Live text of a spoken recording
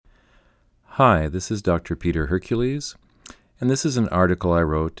Hi, this is Dr. Peter Hercules, and this is an article I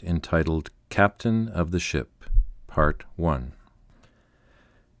wrote entitled Captain of the Ship, Part 1.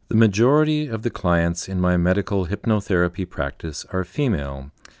 The majority of the clients in my medical hypnotherapy practice are female,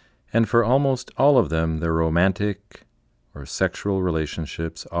 and for almost all of them their romantic or sexual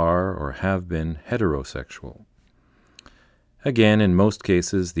relationships are or have been heterosexual. Again, in most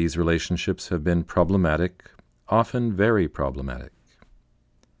cases, these relationships have been problematic, often very problematic.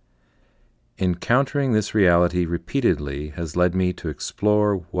 Encountering this reality repeatedly has led me to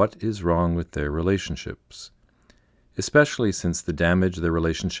explore what is wrong with their relationships, especially since the damage their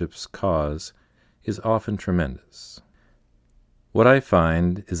relationships cause is often tremendous. What I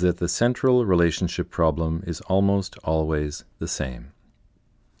find is that the central relationship problem is almost always the same.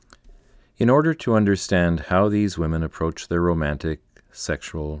 In order to understand how these women approach their romantic,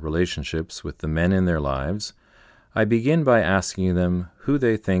 sexual relationships with the men in their lives, I begin by asking them who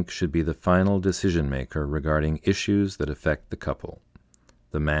they think should be the final decision-maker regarding issues that affect the couple,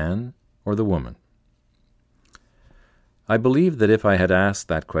 the man or the woman. I believe that if I had asked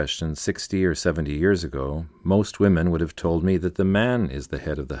that question 60 or 70 years ago, most women would have told me that the man is the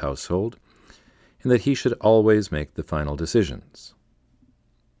head of the household and that he should always make the final decisions.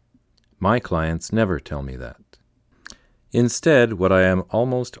 My clients never tell me that. Instead, what I am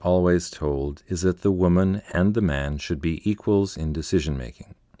almost always told is that the woman and the man should be equals in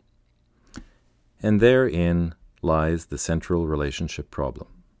decision-making. And therein lies the central relationship problem.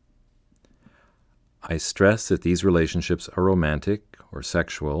 I stress that these relationships are romantic or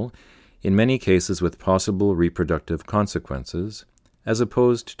sexual, in many cases with possible reproductive consequences, as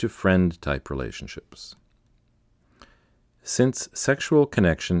opposed to friend-type relationships. Since sexual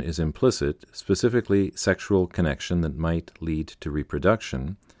connection is implicit, specifically sexual connection that might lead to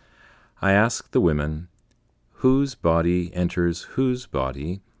reproduction, I ask the women, whose body enters whose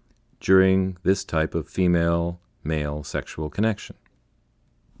body during this type of female-male sexual connection?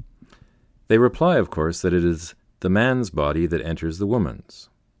 They reply, of course, that it is the man's body that enters the woman's.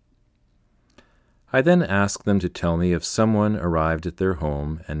 I then ask them to tell me if someone arrived at their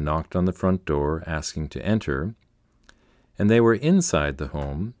home and knocked on the front door asking to enter, and they were inside the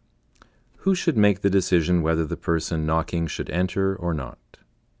home, who should make the decision whether the person knocking should enter or not?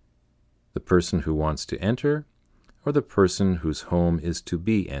 The person who wants to enter, or the person whose home is to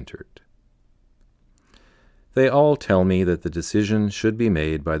be entered? They all tell me that the decision should be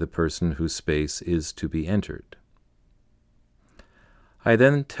made by the person whose space is to be entered. I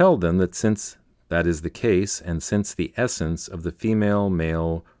then tell them that since that is the case, and since the essence of the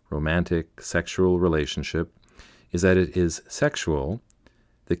female-male romantic sexual relationship is that it is sexual,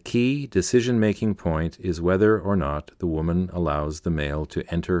 the key decision-making point is whether or not the woman allows the male to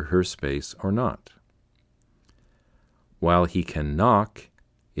enter her space or not. While he can knock,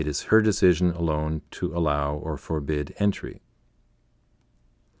 it is her decision alone to allow or forbid entry.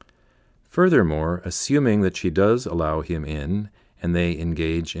 Furthermore, assuming that she does allow him in, and they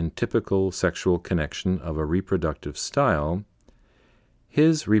engage in typical sexual connection of a reproductive style,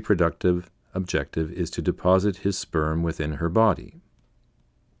 his reproductive objective is to deposit his sperm within her body.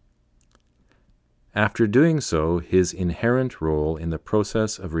 After doing so, his inherent role in the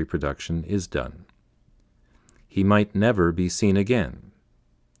process of reproduction is done. He might never be seen again.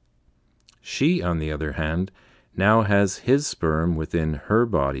 She, on the other hand, now has his sperm within her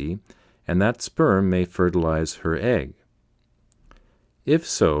body, and that sperm may fertilize her egg. If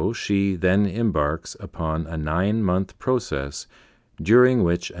so, she then embarks upon a 9-month process during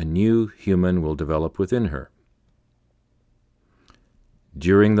which a new human will develop within her.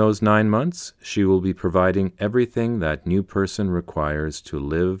 During those 9 months, she will be providing everything that new person requires to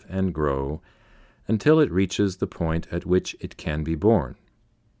live and grow until it reaches the point at which it can be born.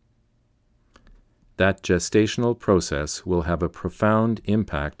 That gestational process will have a profound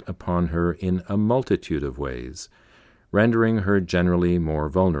impact upon her in a multitude of ways, rendering her generally more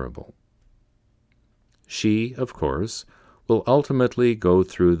vulnerable. She, of course, will ultimately go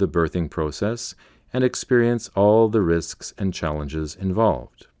through the birthing process and experience all the risks and challenges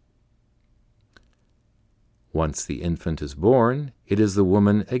involved. Once the infant is born, it is the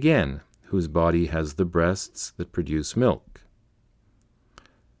woman again whose body has the breasts that produce milk.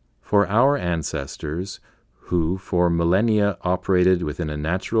 For our ancestors, who for millennia operated within a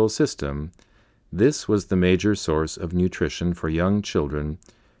natural system, this was the major source of nutrition for young children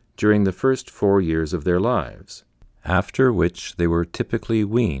during the first 4 years of their lives, after which they were typically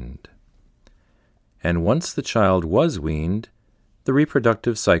weaned. And once the child was weaned, the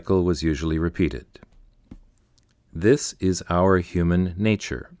reproductive cycle was usually repeated. This is our human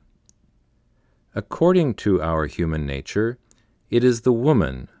nature. According to our human nature, it is the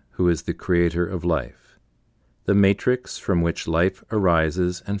woman who is the creator of life, the matrix from which life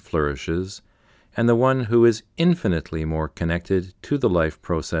arises and flourishes, and the one who is infinitely more connected to the life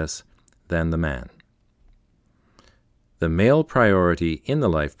process than the man. The male priority in the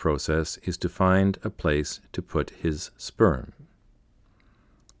life process is to find a place to put his sperm.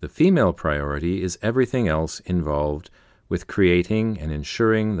 The female priority is everything else involved with creating and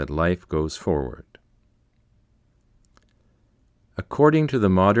ensuring that life goes forward. According to the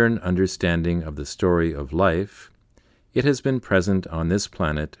modern understanding of the story of life, it has been present on this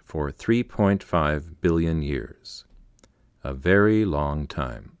planet for 3.5 billion years, a very long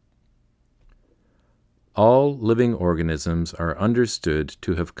time. All living organisms are understood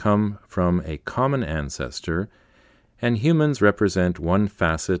to have come from a common ancestor, and humans represent one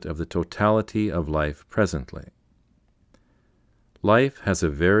facet of the totality of life presently. Life has a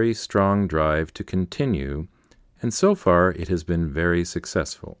very strong drive to continue, and so far it has been very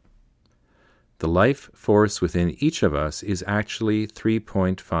successful. The life force within each of us is actually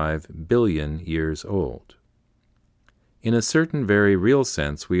 3.5 billion years old. In a certain very real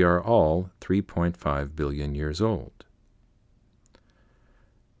sense, we are all 3.5 billion years old.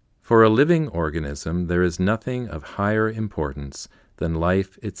 For a living organism, there is nothing of higher importance than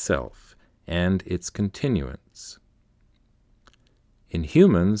life itself and its continuance. In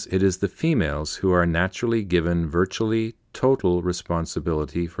humans, it is the females who are naturally given virtually total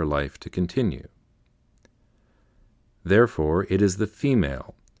responsibility for life to continue. Therefore, it is the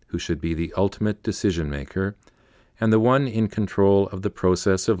female who should be the ultimate decision-maker and the one in control of the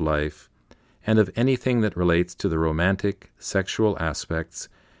process of life and of anything that relates to the romantic, sexual aspects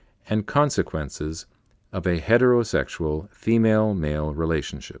and consequences of a heterosexual female-male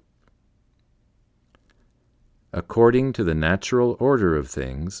relationship. According to the natural order of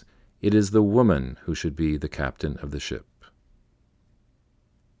things, it is the woman who should be the captain of the ship.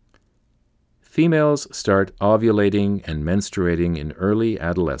 Females start ovulating and menstruating in early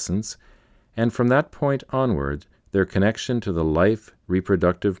adolescence, and from that point onward, their connection to the life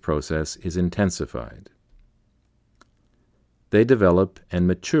reproductive process is intensified. They develop and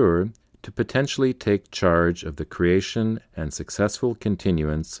mature to potentially take charge of the creation and successful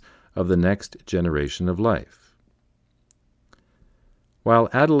continuance of the next generation of life. While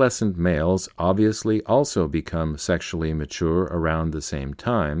adolescent males obviously also become sexually mature around the same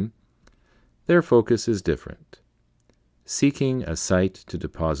time, their focus is different, seeking a site to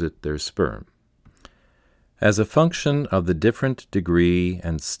deposit their sperm. As a function of the different degree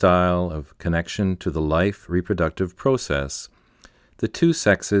and style of connection to the life reproductive process, the two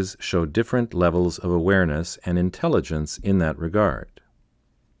sexes show different levels of awareness and intelligence in that regard.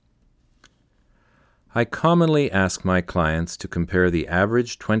 I commonly ask my clients to compare the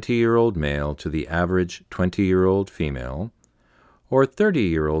average 20-year-old male to the average 20-year-old female, or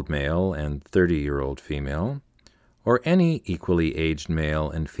 30-year-old male and 30-year-old female, or any equally aged male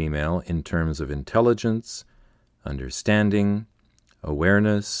and female in terms of intelligence, understanding,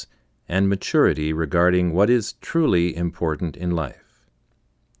 awareness, and maturity regarding what is truly important in life.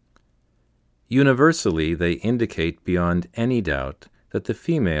 Universally, they indicate beyond any doubt that the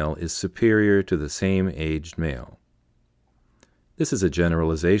female is superior to the same aged male. This is a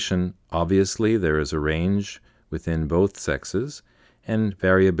generalization. Obviously, there is a range within both sexes and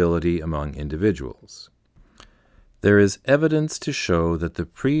variability among individuals. There is evidence to show that the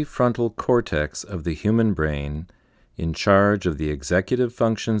prefrontal cortex of the human brain, in charge of the executive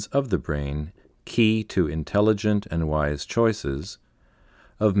functions of the brain, key to intelligent and wise choices,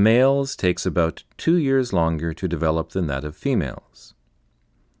 of males takes about 2 years longer to develop than that of females.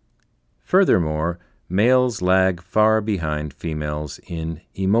 Furthermore, males lag far behind females in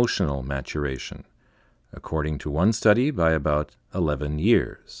emotional maturation, according to one study by about 11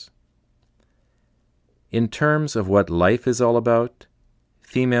 years. In terms of what life is all about,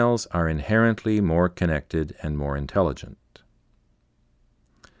 females are inherently more connected and more intelligent.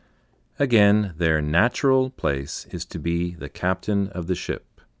 Again, their natural place is to be the captain of the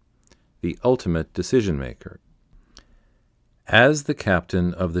ship, the ultimate decision-maker. As the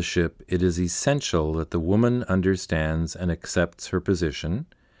captain of the ship, it is essential that the woman understands and accepts her position,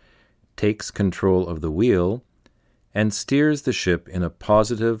 takes control of the wheel, and steers the ship in a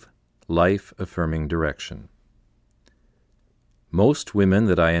positive, life-affirming direction. Most women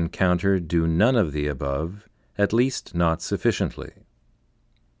that I encounter do none of the above, at least not sufficiently.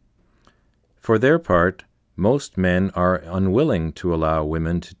 For their part, most men are unwilling to allow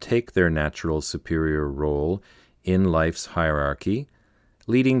women to take their natural superior role in life's hierarchy,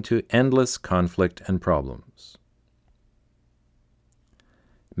 leading to endless conflict and problems.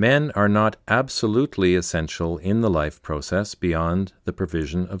 Men are not absolutely essential in the life process beyond the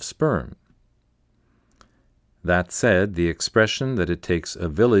provision of sperm. That said, the expression that it takes a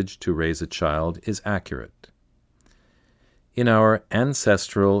village to raise a child is accurate. In our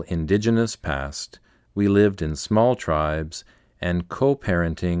ancestral indigenous past, we lived in small tribes, and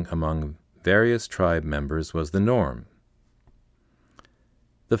co-parenting among various tribe members was the norm.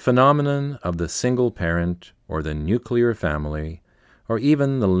 The phenomenon of the single parent or the nuclear family, or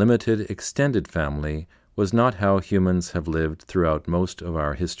even the limited extended family, was not how humans have lived throughout most of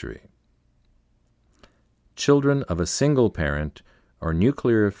our history. Children of a single parent or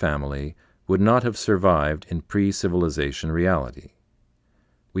nuclear family would not have survived in pre-civilization reality.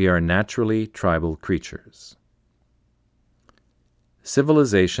 We are naturally tribal creatures.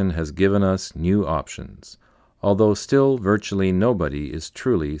 Civilization has given us new options, although still virtually nobody is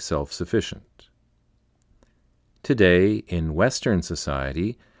truly self-sufficient. Today, in Western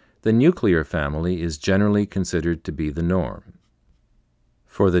society, the nuclear family is generally considered to be the norm.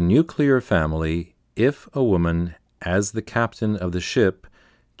 For the nuclear family, if a woman, as the captain of the ship,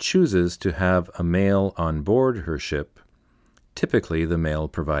 chooses to have a male on board her ship, typically the male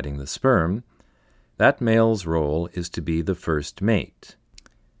providing the sperm, that male's role is to be the first mate,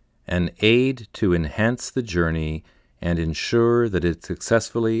 an aid to enhance the journey and ensure that it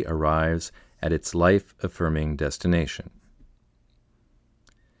successfully arrives at its life-affirming destination.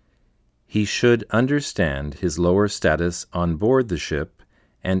 He should understand his lower status on board the ship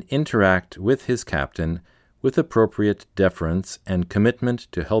and interact with his captain with appropriate deference and commitment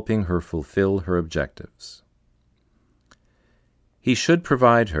to helping her fulfill her objectives. He should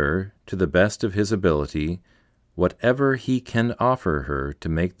provide her, to the best of his ability, whatever he can offer her to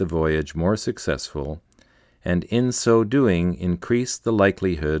make the voyage more successful, and in so doing increase the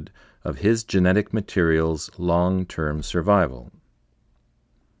likelihood of his genetic material's long-term survival.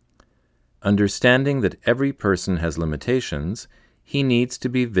 Understanding that every person has limitations, he needs to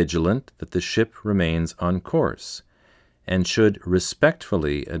be vigilant that the ship remains on course, and should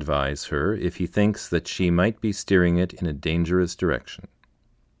respectfully advise her if he thinks that she might be steering it in a dangerous direction.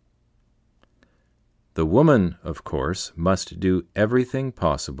 The woman, of course, must do everything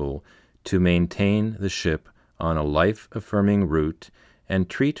possible to maintain the ship on a life-affirming route and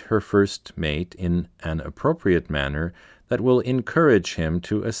treat her first mate in an appropriate manner that will encourage him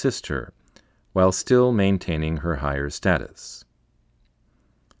to assist her, while still maintaining her higher status.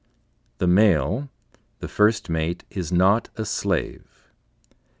 The male, the first mate, is not a slave.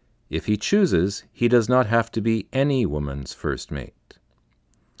 If he chooses, he does not have to be any woman's first mate.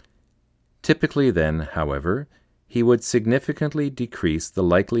 Typically then, however, he would significantly decrease the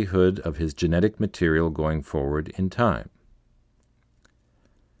likelihood of his genetic material going forward in time.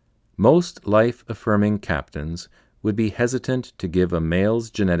 Most life-affirming captains would be hesitant to give a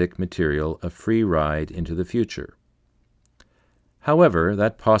male's genetic material a free ride into the future. However,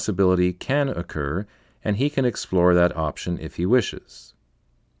 that possibility can occur, and he can explore that option if he wishes.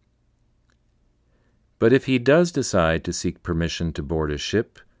 But if he does decide to seek permission to board a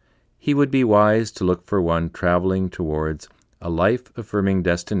ship, he would be wise to look for one traveling towards a life-affirming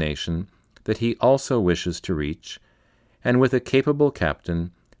destination that he also wishes to reach, and with a capable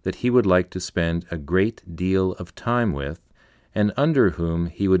captain that he would like to spend a great deal of time with, and under whom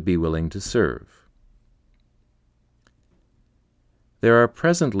he would be willing to serve. There are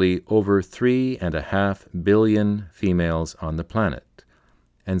presently over 3.5 billion females on the planet,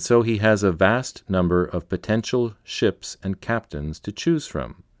 and so he has a vast number of potential ships and captains to choose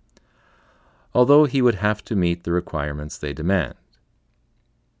from, although he would have to meet the requirements they demand.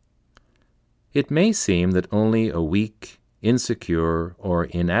 It may seem that only a weak, insecure, or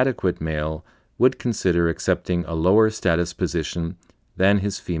inadequate male would consider accepting a lower status position than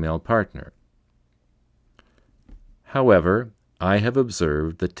his female partner. However, I have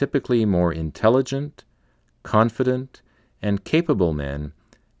observed that typically more intelligent, confident, and capable men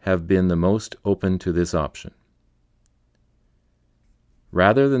have been the most open to this option.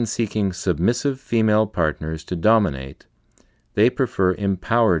 Rather than seeking submissive female partners to dominate, they prefer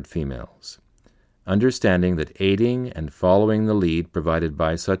empowered females, understanding that aiding and following the lead provided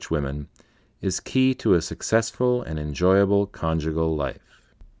by such women is key to a successful and enjoyable conjugal life.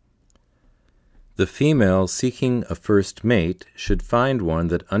 The female seeking a first mate should find one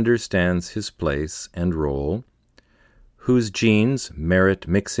that understands his place and role, whose genes merit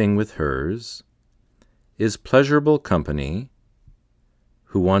mixing with hers, is pleasurable company,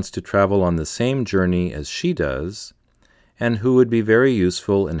 who wants to travel on the same journey as she does, and who would be very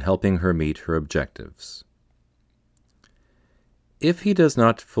useful in helping her meet her objectives. If he does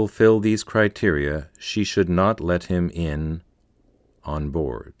not fulfill these criteria, she should not let him in on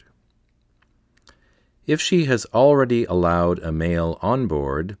board. If she has already allowed a male on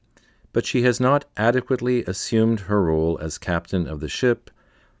board, but she has not adequately assumed her role as captain of the ship,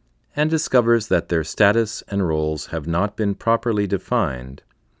 and discovers that their status and roles have not been properly defined,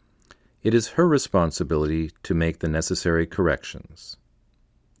 it is her responsibility to make the necessary corrections.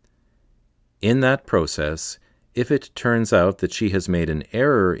 In that process, if it turns out that she has made an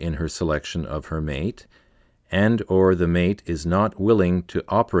error in her selection of her mate, and or the mate is not willing to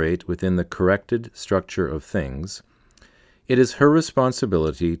operate within the corrected structure of things, it is her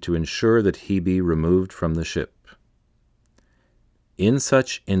responsibility to ensure that he be removed from the ship. In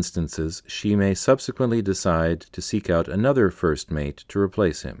such instances, she may subsequently decide to seek out another first mate to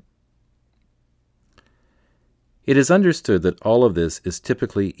replace him. It is understood that all of this is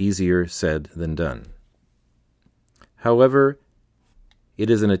typically easier said than done. However, it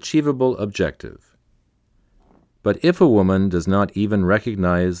is an achievable objective. But if a woman does not even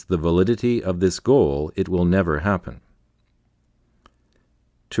recognize the validity of this goal, it will never happen.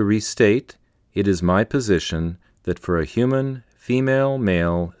 To restate, it is my position that for a human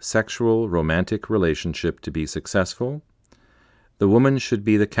female-male sexual romantic relationship to be successful, the woman should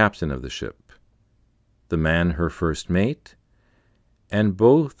be the captain of the ship, the man her first mate, and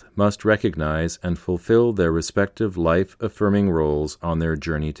both must recognize and fulfill their respective life-affirming roles on their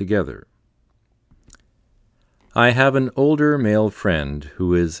journey together. I have an older male friend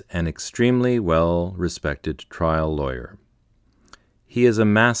who is an extremely well-respected trial lawyer. He is a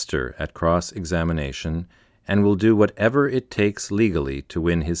master at cross-examination and will do whatever it takes legally to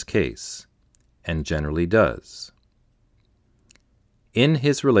win his case, and generally does. In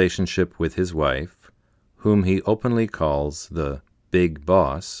his relationship with his wife, whom he openly calls the big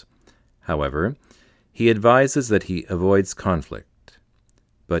boss, however, he advises that he avoids conflict.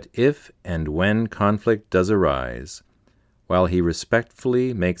 But if and when conflict does arise, while he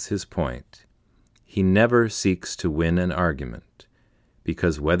respectfully makes his point, he never seeks to win an argument,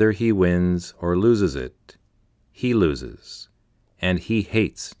 because whether he wins or loses it, he loses, and he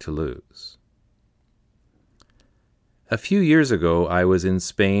hates to lose. A few years ago, I was in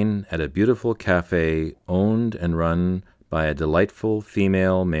Spain at a beautiful cafe owned and run by a delightful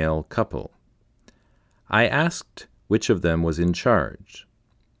female-male couple. I asked which of them was in charge.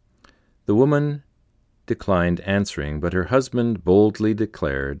 The woman declined answering, but her husband boldly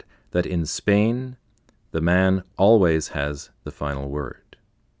declared that in Spain, the man always has the final word.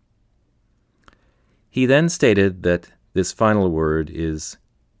 He then stated that this final word is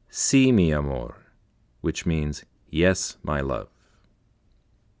 "sí, mi amor," which means "yes, my love."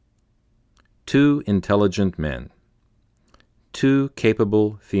 Two intelligent men, two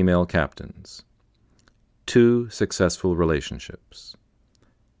capable female captains, two successful relationships.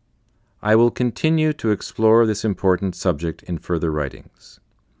 I will continue to explore this important subject in further writings.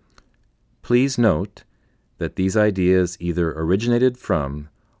 Please note that these ideas either originated from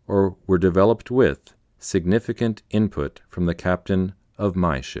or were developed with significant input from the captain of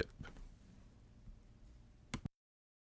my ship.